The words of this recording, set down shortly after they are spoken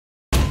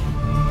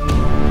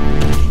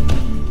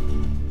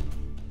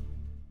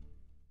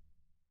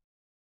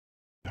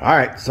All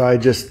right, so I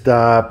just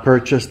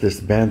purchased this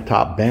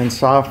top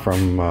bandsaw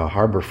from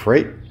Harbor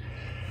Freight.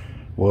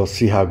 We'll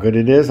see how good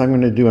it is. I'm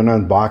going to do an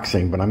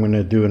unboxing, but I'm going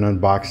to do an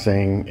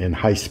unboxing in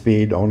high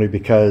speed only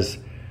because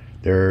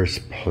there's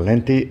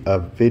plenty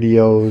of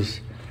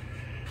videos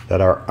that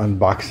are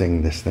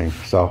unboxing this thing.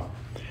 So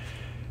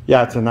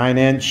yeah, it's a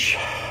 9-inch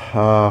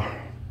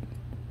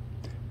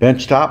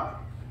bench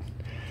top,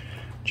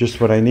 just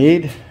what I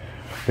need.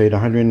 Paid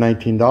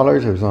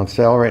 $119. It was on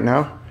sale right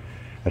now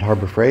at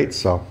Harbor Freight.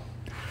 So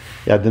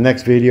yeah, the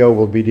next video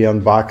will be the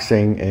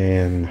unboxing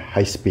in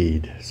high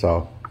speed.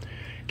 So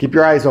keep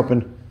your eyes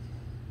open.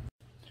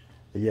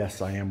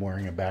 Yes, I am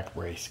wearing a back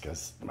brace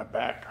because my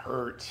back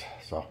hurts.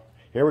 So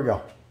here we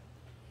go.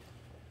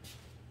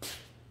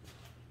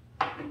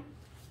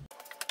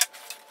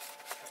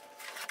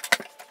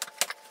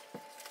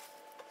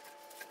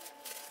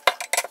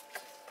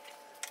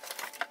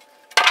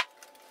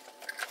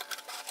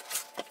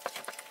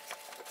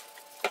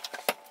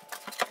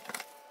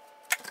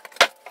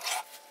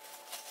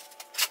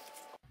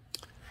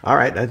 All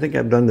right, I think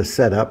I've done the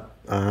setup.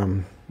 I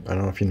don't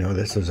know if you know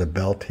this, there's a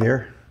belt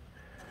here.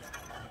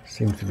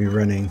 Seems to be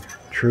running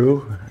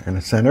true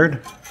and centered,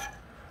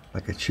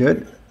 like it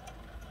should.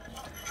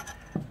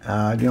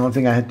 The only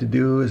thing I had to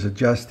do is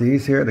adjust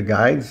these here, the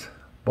guides,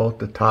 both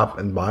the top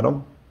and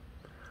bottom.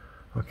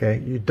 Okay,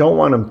 you don't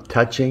want them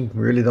touching,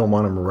 really don't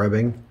want them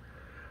rubbing,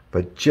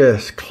 but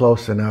just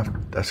close enough,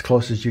 as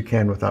close as you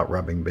can without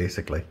rubbing,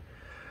 basically.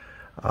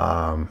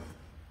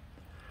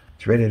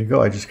 It's ready to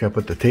go. I just gotta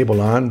put the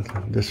table on.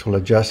 This will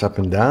adjust up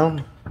and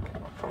down.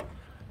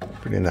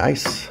 Pretty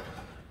nice.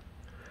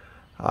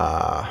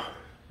 Yeah,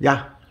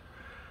 I'm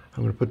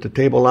gonna put the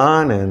table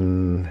on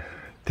and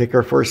take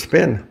her for a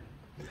spin.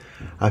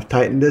 I've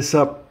tightened this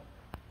up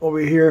over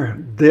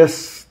here.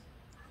 This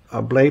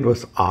blade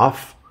was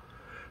off,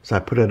 so I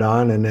put it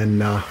on and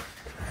then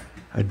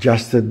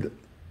adjusted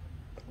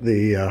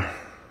the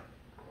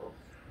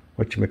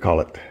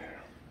whatchamacallit,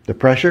 the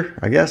pressure,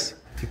 I guess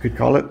you could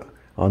call it,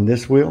 on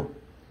this wheel.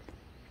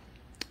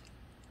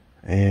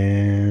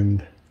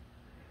 And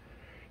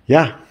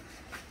yeah,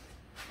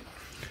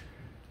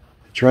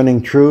 it's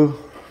running true.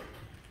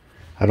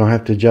 I don't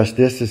have to adjust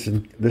this.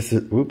 This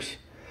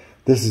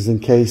is in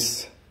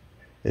case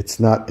it's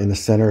not in the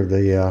center of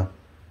the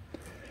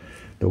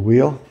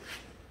wheel.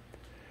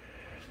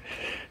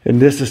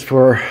 And this is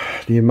for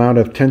the amount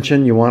of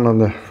tension you want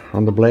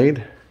on the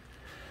blade.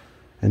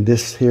 And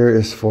this here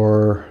is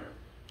for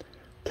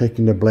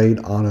taking the blade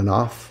on and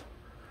off.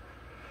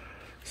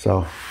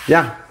 So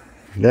yeah,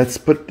 let's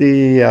put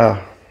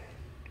the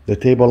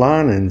table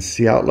on and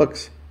see how it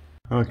looks.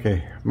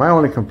 Okay, my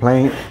only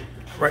complaint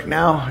right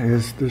now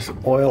is there's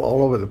oil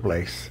all over the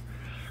place.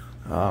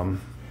 I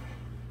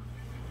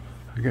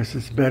guess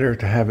it's better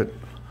to have it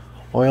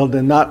oiled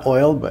than not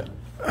oiled, but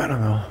I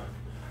don't know.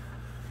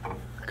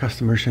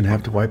 Customers shouldn't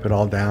have to wipe it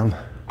all down.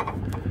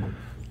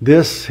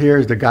 This here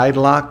is the guide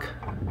lock.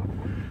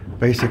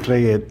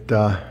 Basically, it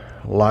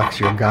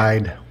locks your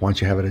guide once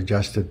you have it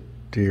adjusted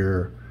to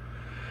your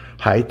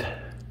height.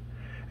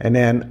 And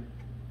then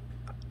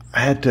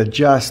I had to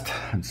adjust,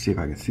 let's see if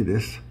I can see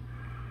this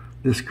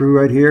screw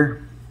right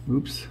here.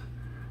 Oops.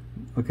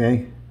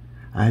 Okay,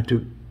 I had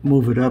to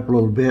move it up a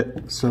little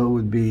bit so it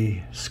would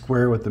be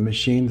square with the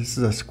machine. This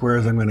is as square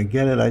as I'm going to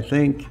get it, I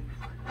think.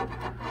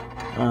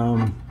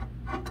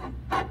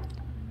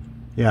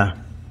 Yeah,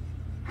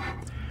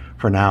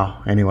 for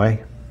now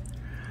anyway.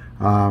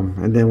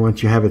 And then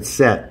once you have it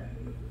set,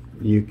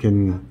 you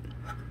can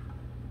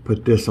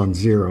put this on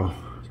 0.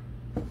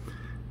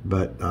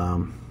 But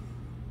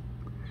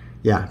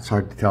yeah, it's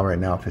hard to tell right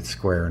now if it's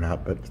square or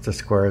not, but it's as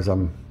square as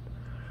I'm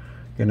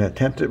gonna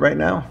attempt it right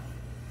now.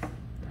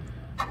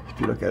 If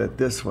you look at it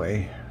this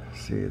way,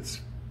 see,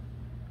 it's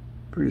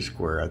pretty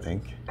square, I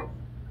think. I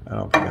don't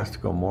know if it has to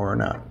go more or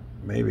not.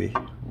 Maybe,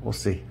 we'll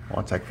see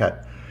once I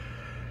cut.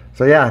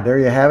 So yeah, there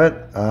you have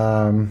it.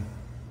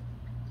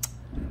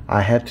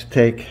 I had to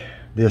take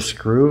this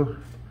screw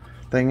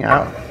thing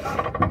out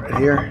right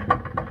here.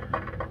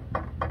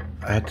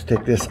 I had to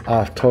take this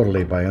off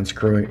totally by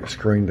screwing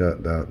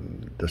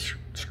the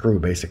screw,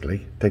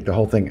 basically. Take the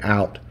whole thing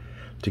out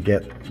to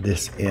get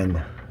this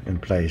in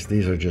place.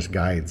 These are just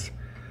guides,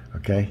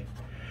 okay?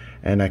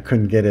 And I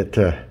couldn't get it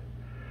to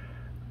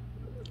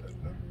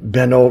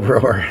bend over,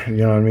 or you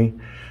know what I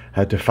mean?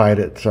 I had to fight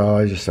it, so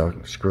I just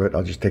screw it.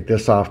 I'll just take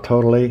this off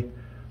totally,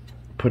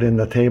 put in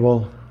the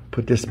table,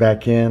 put this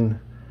back in,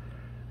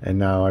 and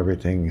now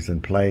everything's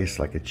in place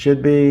like it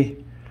should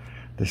be.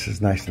 This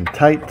is nice and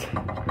tight.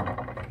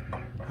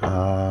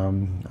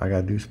 I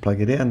gotta do is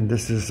plug it in.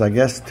 This is, I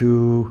guess,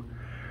 to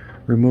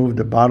remove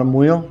the bottom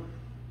wheel.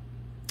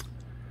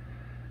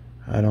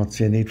 I don't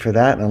see a need for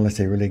that unless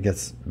it really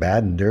gets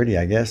bad and dirty,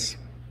 I guess.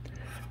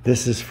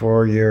 This is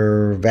for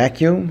your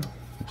vacuum.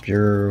 If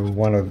you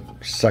want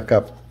to suck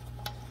up,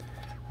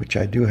 which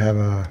I do have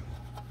a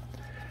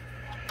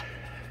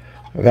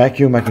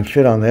vacuum I can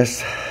fit on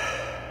this.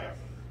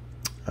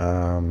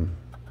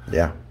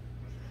 Yeah.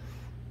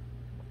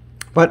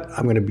 But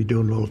I'm going to be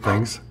doing little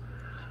things.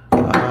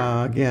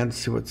 Again,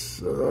 see what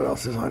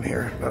else is on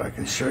here that I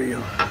can show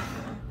you.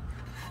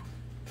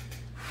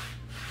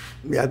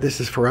 Yeah, this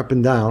is for up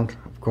and down,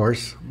 of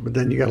course, but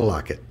then you got to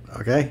lock it,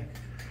 okay?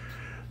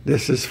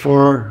 This is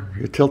for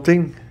your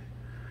tilting,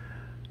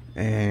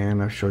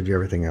 and I've showed you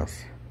everything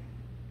else.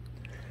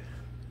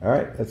 All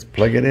right, let's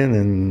plug it in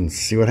and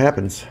see what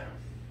happens.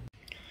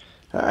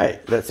 All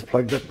right, let's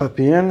plug that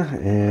puppy in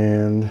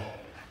and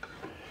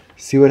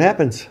see what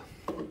happens.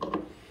 There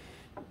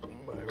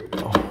we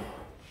go.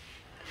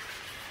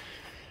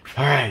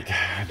 All right,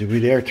 do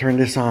we dare turn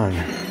this on?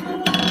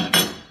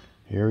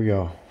 Here we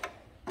go.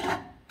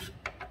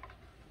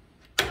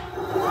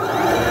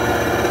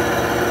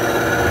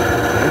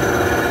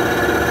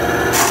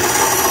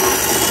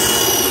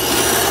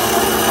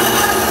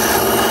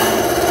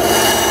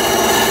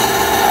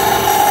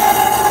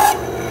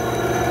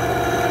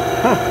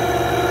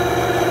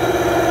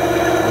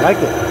 I like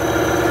it.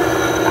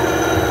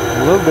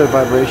 A little bit of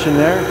vibration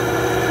there.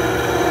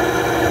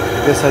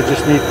 I guess I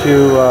just need to,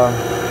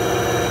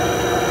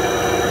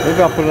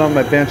 maybe I'll put it on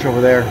my bench over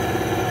there.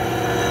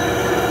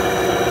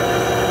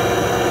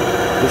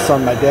 It's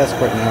on my desk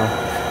right now.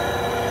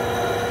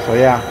 So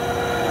yeah.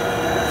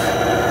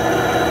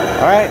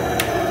 Alright.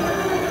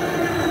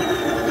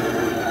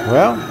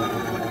 Well,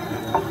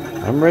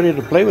 I'm ready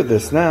to play with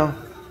this now.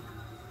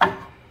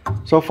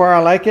 So far I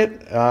like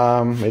it.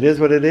 It is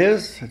what it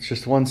is. It's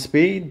just one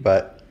speed,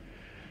 but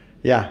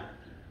yeah.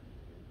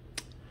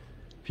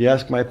 If you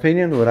ask my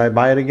opinion, would I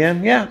buy it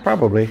again? Yeah,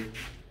 probably.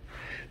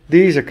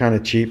 These are kind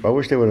of cheap. I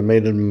wish they would have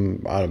made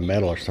them out of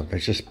metal or something.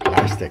 It's just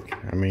plastic.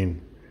 I mean,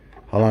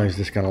 how long is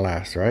this going to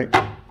last, right?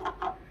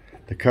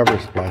 The cover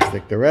is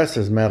plastic. The rest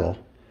is metal.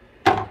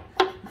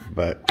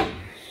 But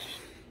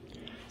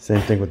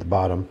same thing with the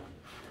bottom.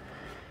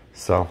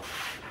 So,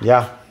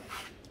 yeah.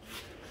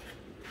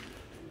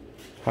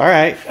 All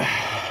right,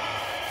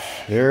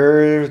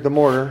 there's the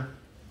motor,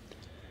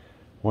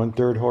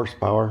 1/3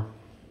 horsepower,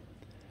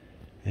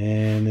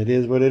 and it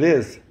is what it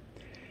is.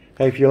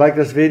 Hey, if you like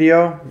this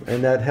video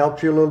and that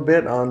helped you a little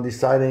bit on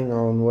deciding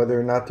on whether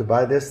or not to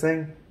buy this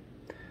thing,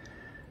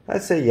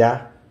 I'd say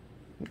yeah.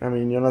 I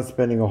mean, you're not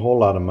spending a whole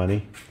lot of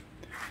money,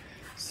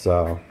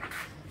 so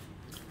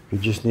you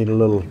just need a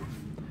little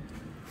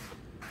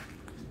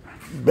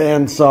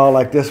bandsaw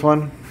like this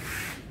one.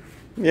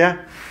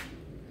 Yeah.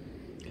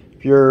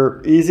 If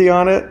you're easy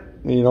on it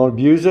and you don't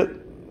abuse it,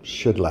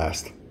 should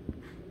last.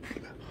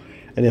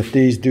 And if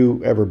these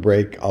do ever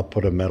break, I'll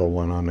put a metal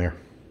one on there.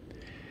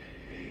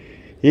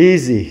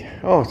 Easy.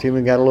 Oh, it's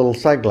even got a little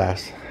side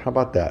glass. How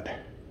about that?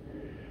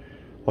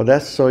 Well,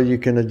 that's so you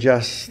can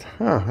adjust.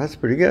 Oh, that's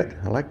pretty good.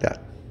 I like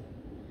that.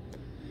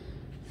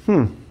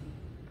 It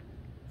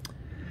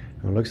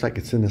looks like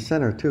it's in the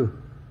center too.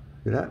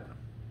 See that? I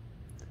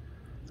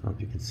don't know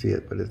if you can see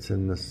it, but it's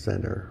in the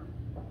center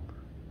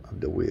of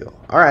the wheel.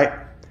 All right.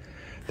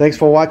 Thanks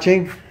for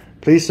watching.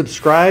 Please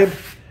subscribe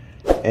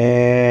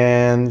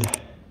and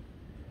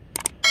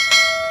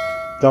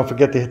don't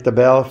forget to hit the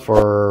bell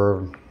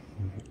for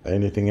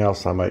anything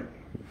else I might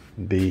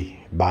be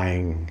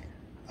buying.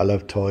 I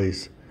love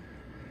toys.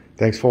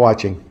 Thanks for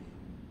watching.